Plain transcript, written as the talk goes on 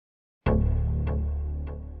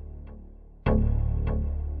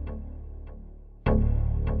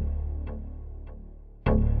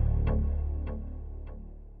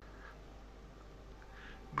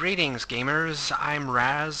Greetings, gamers. I'm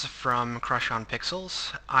Raz from Crush on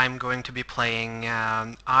Pixels. I'm going to be playing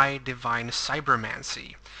I Divine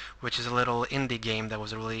Cybermancy, which is a little indie game that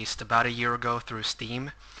was released about a year ago through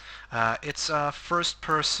Steam. It's a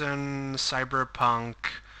first-person cyberpunk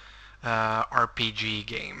RPG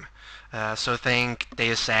game. So think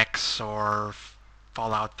Deus Ex or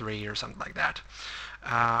Fallout 3 or something like that.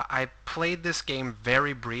 I played this game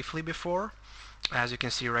very briefly before. As you can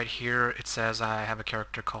see right here, it says I have a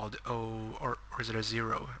character called or is it a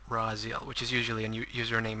zero, Raziel, which is usually a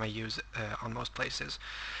username I use on most places.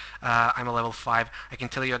 I'm a level 5. I can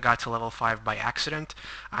tell you I got to level 5 by accident.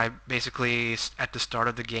 I basically, at the start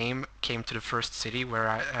of the game, came to the first city where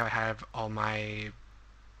I have all my,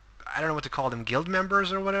 I don't know what to call them, guild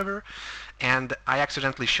members or whatever, and I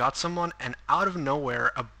accidentally shot someone, and out of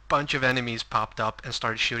nowhere a bunch of enemies popped up and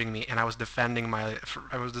started shooting me, and I was defending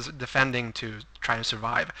to try and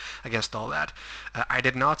survive against all that. I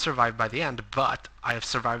did not survive by the end, but I have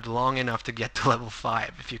survived long enough to get to level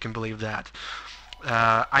 5, if you can believe that.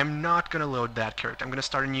 I'm not going to load that character. I'm going to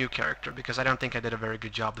start a new character because I don't think I did a very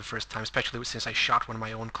good job the first time, especially since I shot one of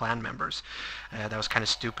my own clan members. That was kind of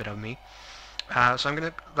stupid of me. So I'm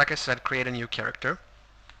going to, like I said, create a new character.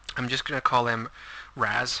 I'm just going to call him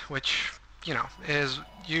Raz, which, you know, is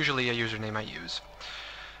usually a username I use.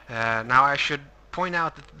 Now I should point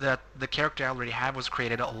out that the character I already have was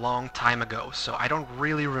created a long time ago, so I don't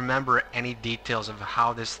really remember any details of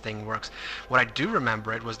how this thing works. What I do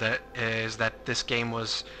remember is that this game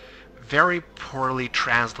was very poorly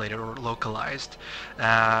translated or localized.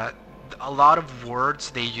 A lot of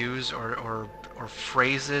words they use or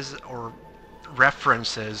phrases or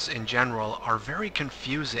references in general are very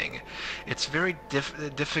confusing. It's very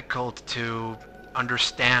difficult to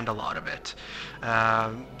understand a lot of it.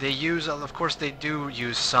 They use, of course, they do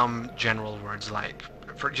use some general words, like,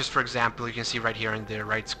 for example, you can see right here in the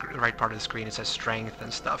right part of the screen it says strength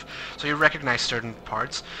and stuff. So you recognize certain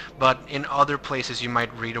parts, but in other places you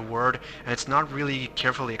might read a word and it's not really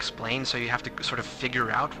carefully explained, so you have to sort of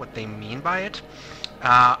figure out what they mean by it.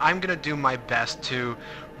 I'm gonna do my best to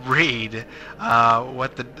read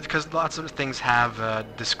because lots of things have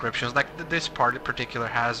descriptions. Like this part in particular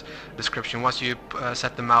has description. Once you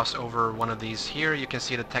set the mouse over one of these here, you can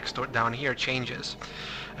see the text down here changes.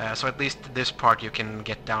 So at least this part you can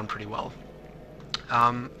get down pretty well.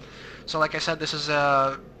 So like I said, this is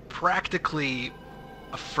practically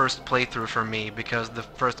a first playthrough for me because the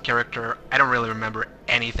first character, I don't really remember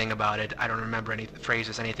anything about it. I don't remember any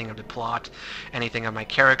phrases, anything of the plot, anything of my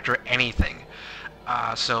character, anything.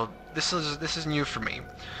 So this is new for me.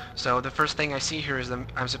 So the first thing I see here is that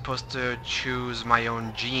I'm supposed to choose my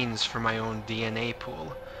own genes for my own DNA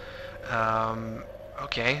pool.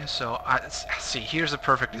 Okay, so see, here's a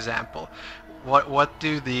perfect example. What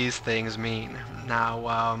do these things mean?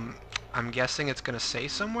 Now, I'm guessing it's gonna say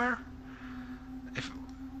somewhere. If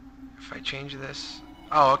I change this,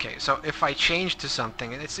 oh, okay. So if I change to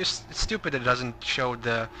something, it's stupid. It doesn't show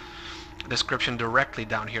the description directly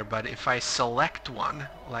down here, but if I select one,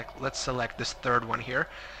 like let's select this third one here,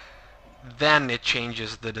 then it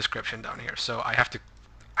changes the description down here. So I have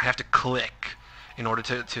to click in order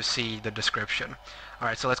to see the description.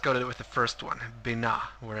 Alright, so let's go with the first one, Bina,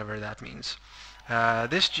 wherever that means.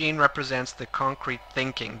 This gene represents the concrete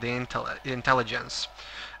thinking, the intelligence.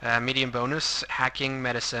 Medium bonus, hacking,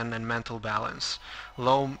 medicine, and mental balance.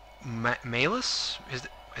 Low malus,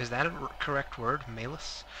 is that a correct word?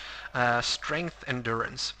 Malus? Strength,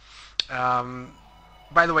 endurance.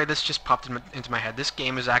 By the way, this just popped into my head. This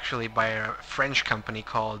game is actually by a French company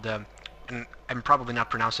called, and I'm probably not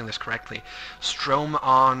pronouncing this correctly,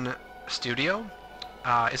 Strome Studio.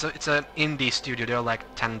 It's an indie studio. There are like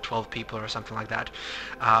 10, 12 people or something like that.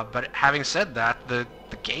 But having said that, the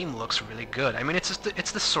game looks really good. I mean, it's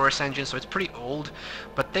the source engine, so it's pretty old,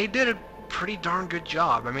 but they did a pretty darn good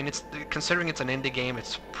job. I mean, considering it's an indie game,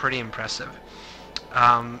 it's pretty impressive.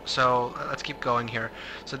 So let's keep going here.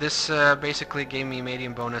 So this basically gave me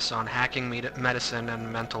medium bonus on hacking, medicine,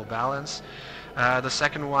 and mental balance. The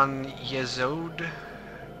second one, Yezod.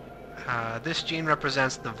 This gene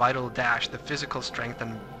represents the vital dash, the physical strength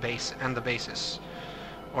and the basis.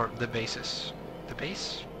 Or the basis. The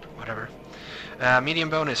base? Whatever. Medium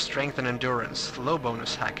bonus, strength and endurance. Low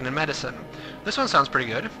bonus, hacking and medicine. This one sounds pretty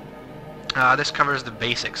good. This covers the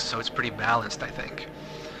basics, so it's pretty balanced, I think.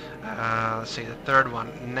 Let's see, the third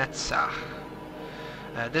one, Netza.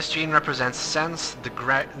 This gene represents sense,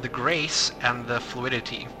 the grace, and the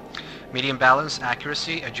fluidity. Medium balance,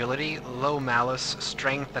 accuracy, agility, low malice,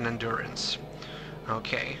 strength, and endurance.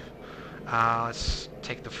 Okay. Let's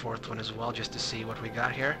take the fourth one as well, just to see what we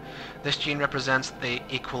got here. This gene represents the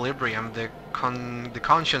equilibrium, the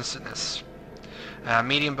consciousness.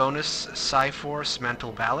 Medium bonus, psi force,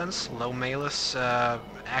 mental balance. Low malus,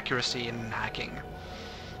 accuracy and hacking.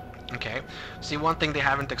 Okay. See, one thing they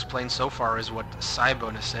haven't explained so far is what psi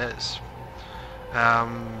bonus is.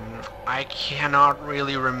 I cannot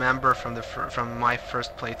really remember from my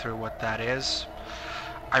first playthrough what that is.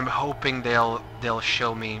 I'm hoping they'll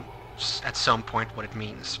show me at some point what it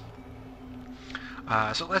means.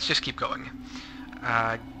 So let's just keep going.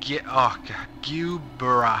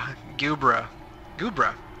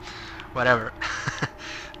 Gubra, whatever.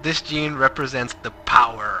 This gene represents the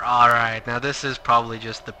power. Alright, now this is probably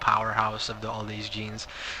just the powerhouse of all these genes.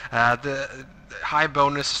 The high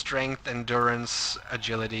bonus, strength, endurance,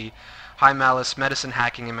 agility, high malice, medicine,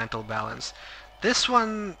 hacking, and mental balance. This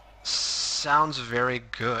one sounds very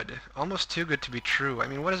good. Almost too good to be true. I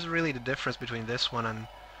mean, what is really the difference between this one and...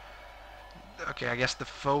 Okay, I guess the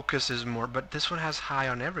focus is more, but this one has high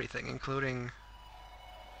on everything, including...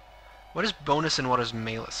 What is bonus and what is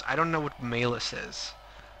malus? I don't know what malus is.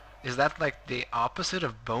 Is that like the opposite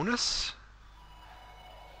of bonus?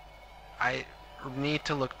 I need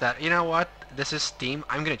to look that... You know what? This is Steam.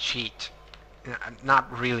 I'm gonna cheat.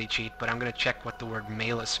 Not really cheat, but I'm gonna check what the word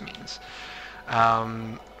malus means.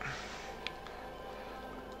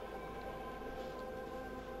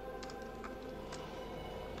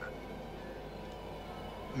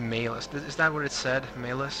 Malus. Is that what it said?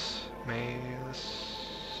 Malus? Malus?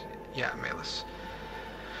 Yeah, malus.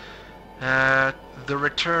 The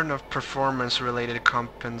return of performance-related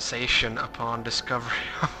compensation upon discovery.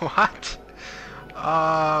 What?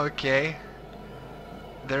 Oh, okay.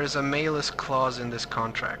 There's a malus clause in this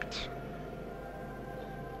contract.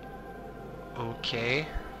 Okay.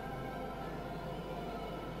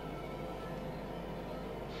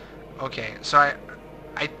 Okay, so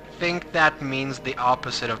I think that means the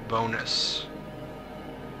opposite of bonus.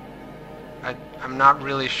 I'm not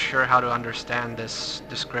really sure how to understand this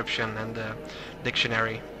description and the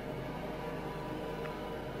dictionary.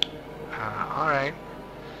 Alright.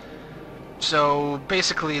 So,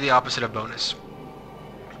 basically the opposite of bonus.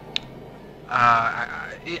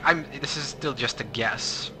 This is still just a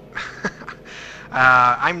guess.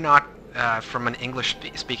 I'm not from an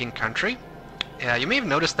English-speaking country. You may have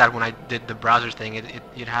noticed that when I did the browser thing,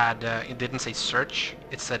 it didn't say search,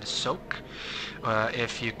 it said soak.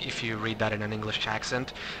 If you read that in an English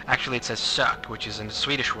accent, actually it says sök, which is the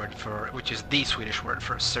Swedish word for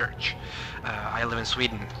search. I live in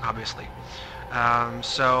Sweden, obviously.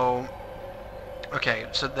 Okay,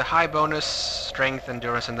 so the high bonus, strength,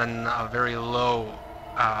 endurance, and then a very low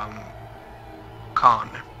con.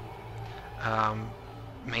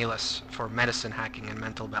 Malus for medicine, hacking, and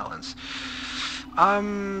mental balance.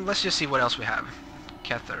 Let's just see what else we have.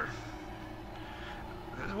 Kether.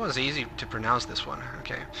 It was easy to pronounce this one.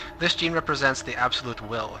 Okay. This gene represents the absolute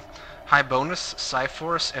will. High bonus, psi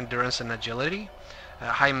force, endurance, and agility.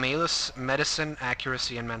 High malus, medicine,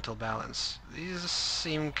 accuracy, and mental balance. These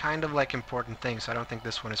seem kind of like important things, so I don't think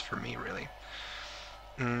this one is for me, really.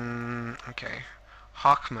 Okay.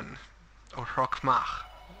 Hockman. Or Hockmach.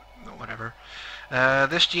 Whatever.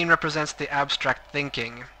 This gene represents the abstract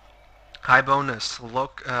thinking. High bonus,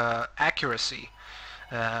 accuracy,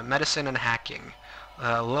 medicine and hacking.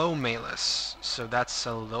 Low malus, so that's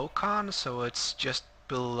a low con, so it's just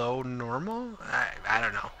below normal? I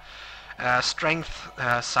don't know. Strength,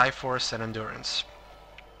 psi force, and endurance.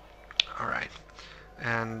 Alright.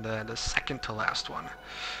 And the second to last one.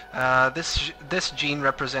 This gene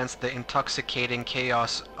represents the intoxicating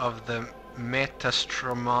chaos of the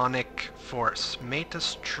metastromonic force.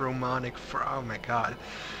 Oh my god.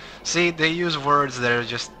 See, they use words that are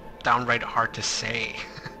just downright hard to say.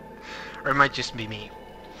 Or it might just be me.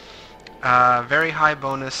 Very high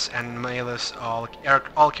bonus and malus all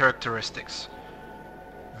characteristics.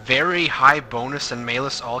 Very high bonus and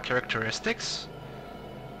malus all characteristics?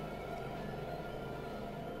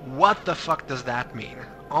 What the fuck does that mean?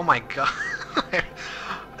 Oh my god.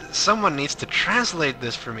 Someone needs to translate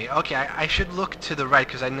this for me. Okay, I should look to the right,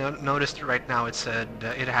 because I noticed right now it said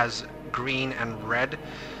it has green and red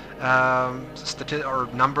or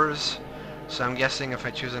numbers. So I'm guessing if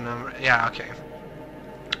I choose a number... Yeah, okay.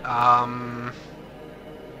 I'm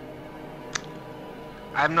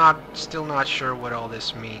still not sure what all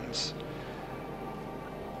this means.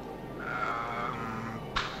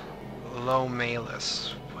 Low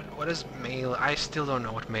malus. What is malus? I still don't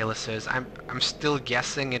know what malus is. I'm still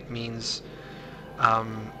guessing it means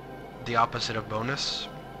the opposite of bonus,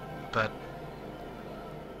 but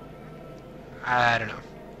I don't know.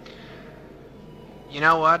 You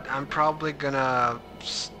know what? I'm probably gonna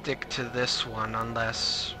stick to this one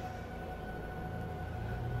unless...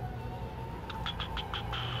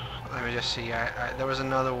 Let me just see. There was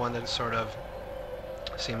another one that sort of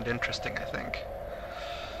seemed interesting, I think.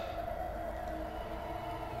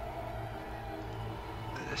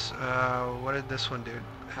 This, what did this one do?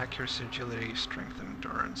 Accuracy, agility, strength, and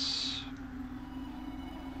endurance.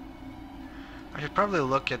 I should probably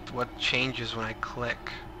look at what changes when I click.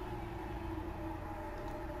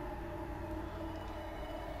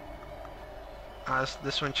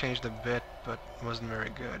 This one changed a bit, but wasn't very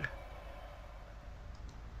good.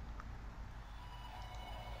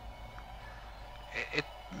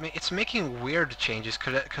 It's making weird changes,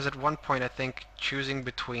 because at one point I think choosing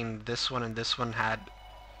between this one and this one had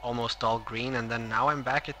almost all green, and then now I'm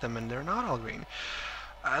back at them and they're not all green.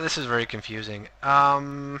 This is very confusing.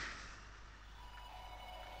 I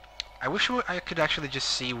wish I could actually just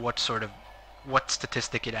see what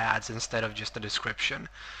statistic it adds instead of just a description.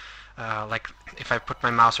 Like if I put my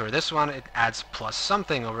mouse over this one, it adds plus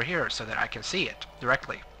something over here so that I can see it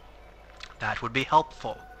directly. That would be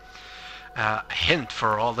helpful. A hint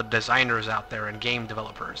for all the designers out there and game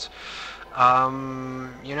developers.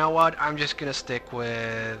 You know what? I'm just gonna stick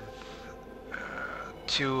with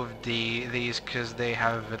two of these because they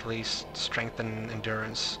have at least strength and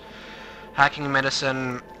endurance. Hacking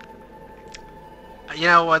medicine. You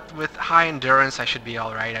know what? With high endurance, I should be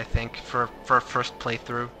all right. I think for a first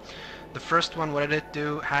playthrough. The first one, what did it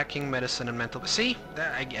do? Hacking medicine and mental. See,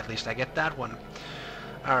 at least I get that one.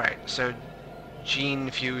 All right. So, gene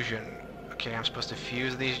fusion. Okay, I'm supposed to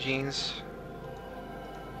fuse these genes.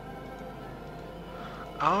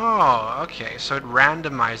 Oh, okay, so it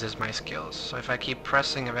randomizes my skills. So if I keep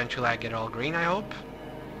pressing, eventually I get all green, I hope?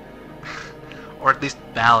 Or at least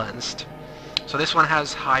balanced. So this one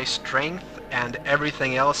has high strength, and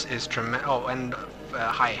everything else is tremendous. Oh, and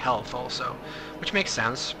high health also, which makes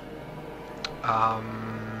sense.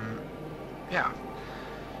 Yeah.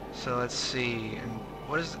 So let's see. And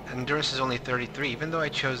what is endurance is only 33, even though I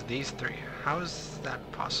chose these three. How is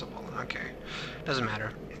that possible? Okay, doesn't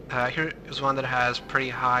matter. Here is one that has pretty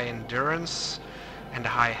high endurance and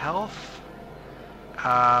high health,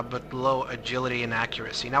 but low agility and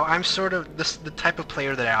accuracy. Now I'm sort of the type of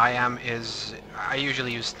player that I am is I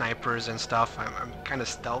usually use snipers and stuff. I'm kind of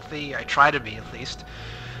stealthy. I try to be at least.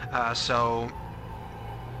 So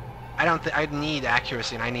I don't think I need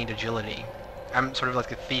accuracy and I need agility. I'm sort of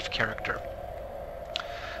like a thief character.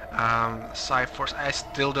 Psi-Force, I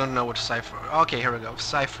still don't know what Psi-Force... Okay, here we go.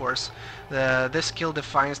 Psi-Force. This skill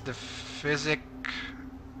defines the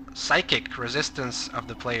psychic resistance of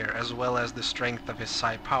the player, as well as the strength of his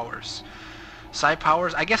Psi-Powers.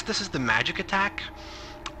 Psi-Powers, I guess this is the magic attack.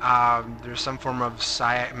 There's some form of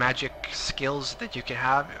magic skills that you can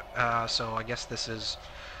have, so I guess this is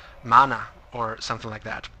mana, or something like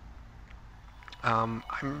that. I'm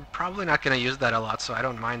probably not going to use that a lot, so I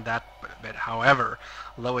don't mind that bit. However,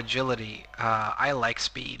 low agility, I like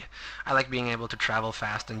speed. I like being able to travel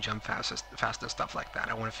fast and jump fast and stuff like that.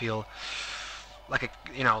 I want to feel like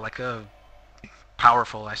a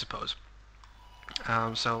powerful, I suppose.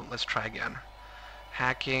 So let's try again.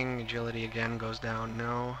 Hacking, agility again goes down.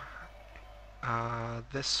 No.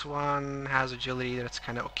 This one has agility that's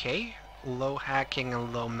kind of okay. Low hacking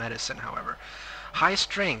and low medicine, however. High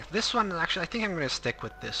strength. This one, actually, I think I'm going to stick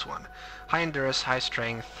with this one. High endurance, high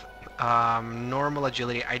strength, normal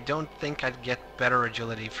agility. I don't think I'd get better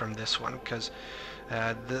agility from this one, because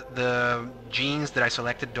the genes that I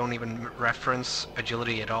selected don't even reference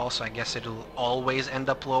agility at all, so I guess it'll always end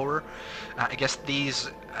up lower. I guess the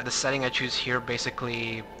setting I choose here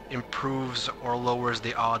basically improves or lowers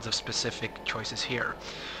the odds of specific choices here.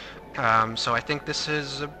 So I think this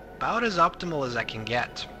is about as optimal as I can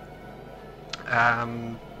get.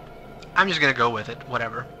 I'm just gonna go with it,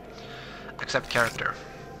 whatever. Accept character.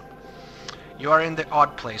 You are in the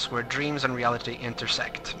odd place where dreams and reality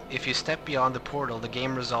intersect. If you step beyond the portal, the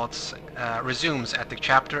game resumes at the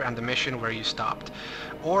chapter and the mission where you stopped.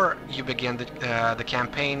 Or you begin the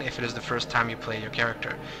campaign if it is the first time you play your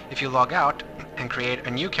character. If you log out and create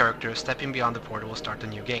a new character, stepping beyond the portal will start a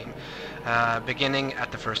new game, beginning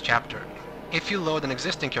at the first chapter. If you load an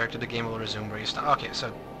existing character, the game will resume where you stopped. Okay,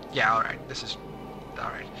 so yeah, alright, this is...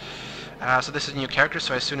 alright. So this is a new character,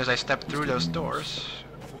 so as soon as I step through those doors...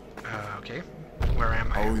 okay, where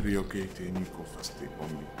am I?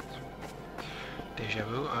 Deja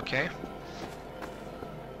vu, okay.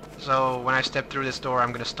 So when I step through this door,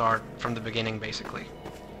 I'm gonna start from the beginning, basically.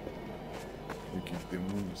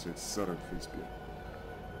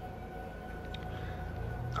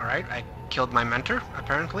 Alright, I killed my mentor,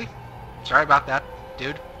 apparently. Sorry about that,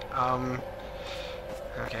 dude.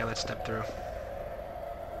 Okay, let's step through.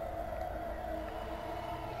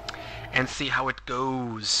 And see how it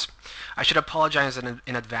goes. I should apologize in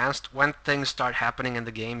advance. When things start happening in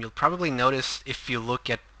the game, you'll probably notice if you look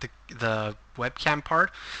at the webcam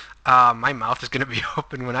part, my mouth is going to be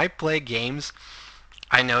open. When I play games,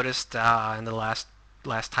 I noticed in the last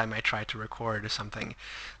time I tried to record or something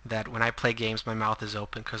that when I play games, my mouth is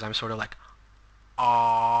open because I'm sort of like,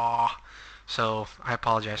 ah. So I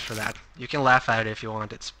apologize for that. You can laugh at it if you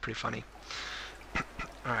want. It's pretty funny.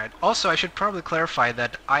 Alright, also I should probably clarify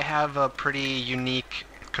that I have a pretty unique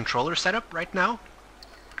controller setup right now.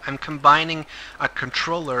 I'm combining a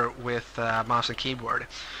controller with mouse and keyboard.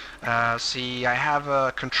 See, I have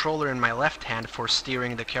a controller in my left hand for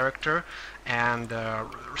steering the character and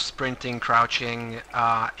sprinting, crouching,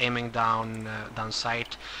 aiming down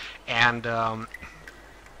sight, and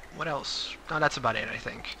what else? No, that's about it, I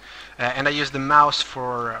think. And I use the mouse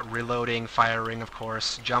for reloading, firing, of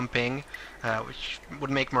course, jumping, which would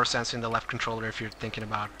make more sense in the left controller if you're thinking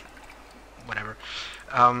about whatever.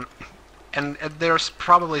 And there's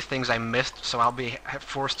probably things I missed, so I'll be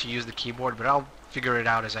forced to use the keyboard, but I'll figure it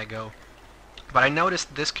out as I go. But I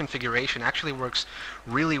noticed this configuration actually works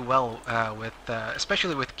really well with,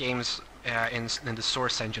 especially with games in the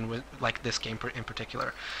Source engine, like this game in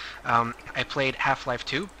particular. I played Half-Life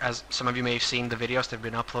 2, as some of you may have seen the videos that have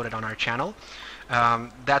been uploaded on our channel.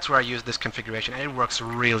 That's where I use this configuration, and it works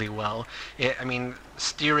really well. I mean,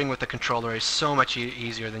 steering with the controller is so much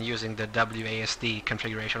easier than using the WASD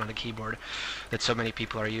configuration on the keyboard that so many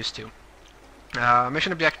people are used to.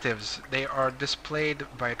 Mission objectives. They are displayed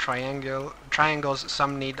by triangles.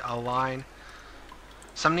 Some need a line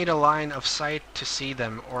of sight to see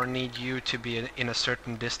them, or need you to be in a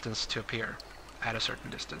certain distance to appear. At a certain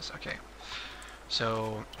distance. Okay.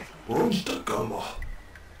 So.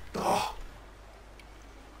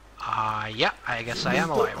 Yeah, I guess I am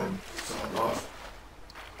alive.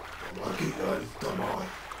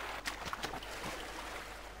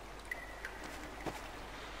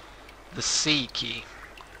 The C key.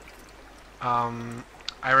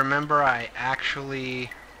 I remember I actually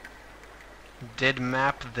did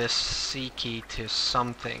map this C key to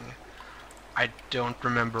something. I don't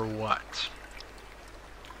remember what.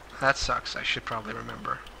 That sucks. I should probably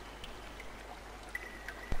remember.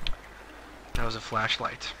 That was a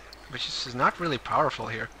flashlight, which is not really powerful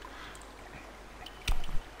here.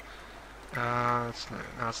 It's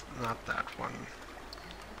not that one.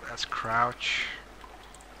 That's crouch.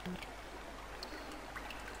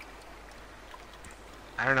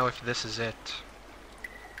 I don't know if this is it.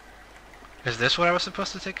 Is this what I was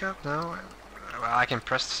supposed to take up? No? Well, I can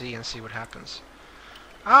press C and see what happens.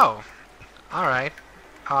 Oh! Alright.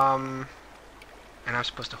 And I'm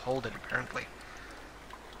supposed to hold it, apparently.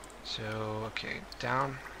 So, okay,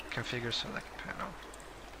 down, configure select panel.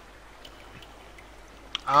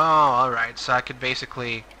 Oh, alright, so I could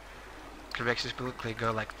basically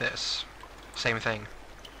go like this. Same thing.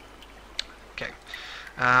 Okay.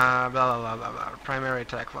 Blah, blah, blah, blah, blah. Primary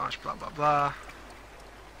attack launch, blah, blah, blah.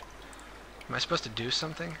 Am I supposed to do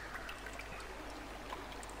something?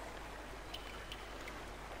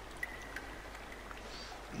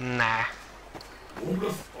 Nah.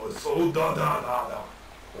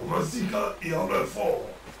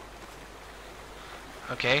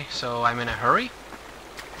 Okay, so I'm in a hurry?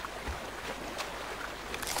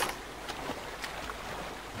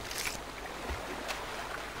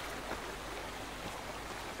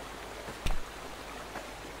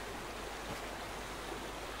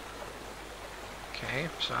 Okay,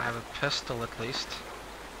 so I have a pistol at least.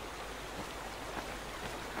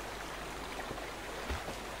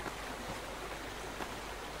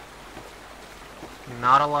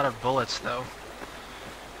 Not a lot of bullets though.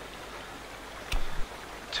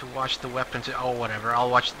 To watch the weapon oh whatever, I'll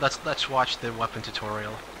watch let's watch the weapon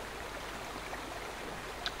tutorial.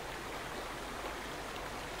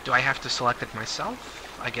 Do I have to select it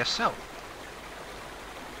myself? I guess so.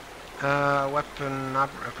 Weapon, not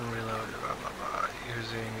weapon reload, blah blah blah,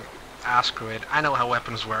 using screw it. I know how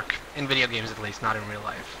weapons work. In video games at least, not in real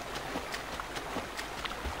life.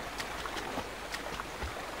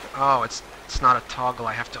 Oh, it's not a toggle,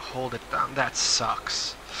 I have to hold it down. That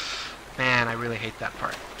sucks. Man, I really hate that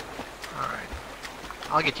part. Alright.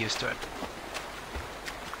 I'll get used to it.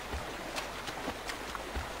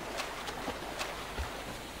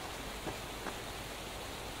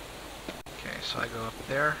 Okay, so I go up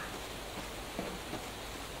there.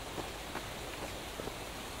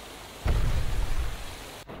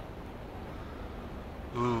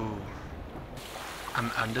 Ooh.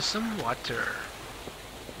 I'm under some water.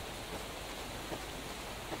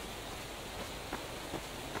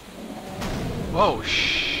 Whoa,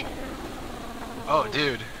 shh. Oh,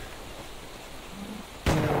 dude.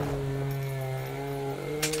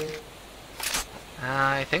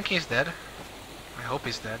 I think he's dead. I hope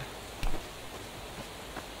he's dead.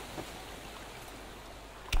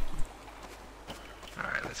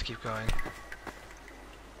 Alright, let's keep going.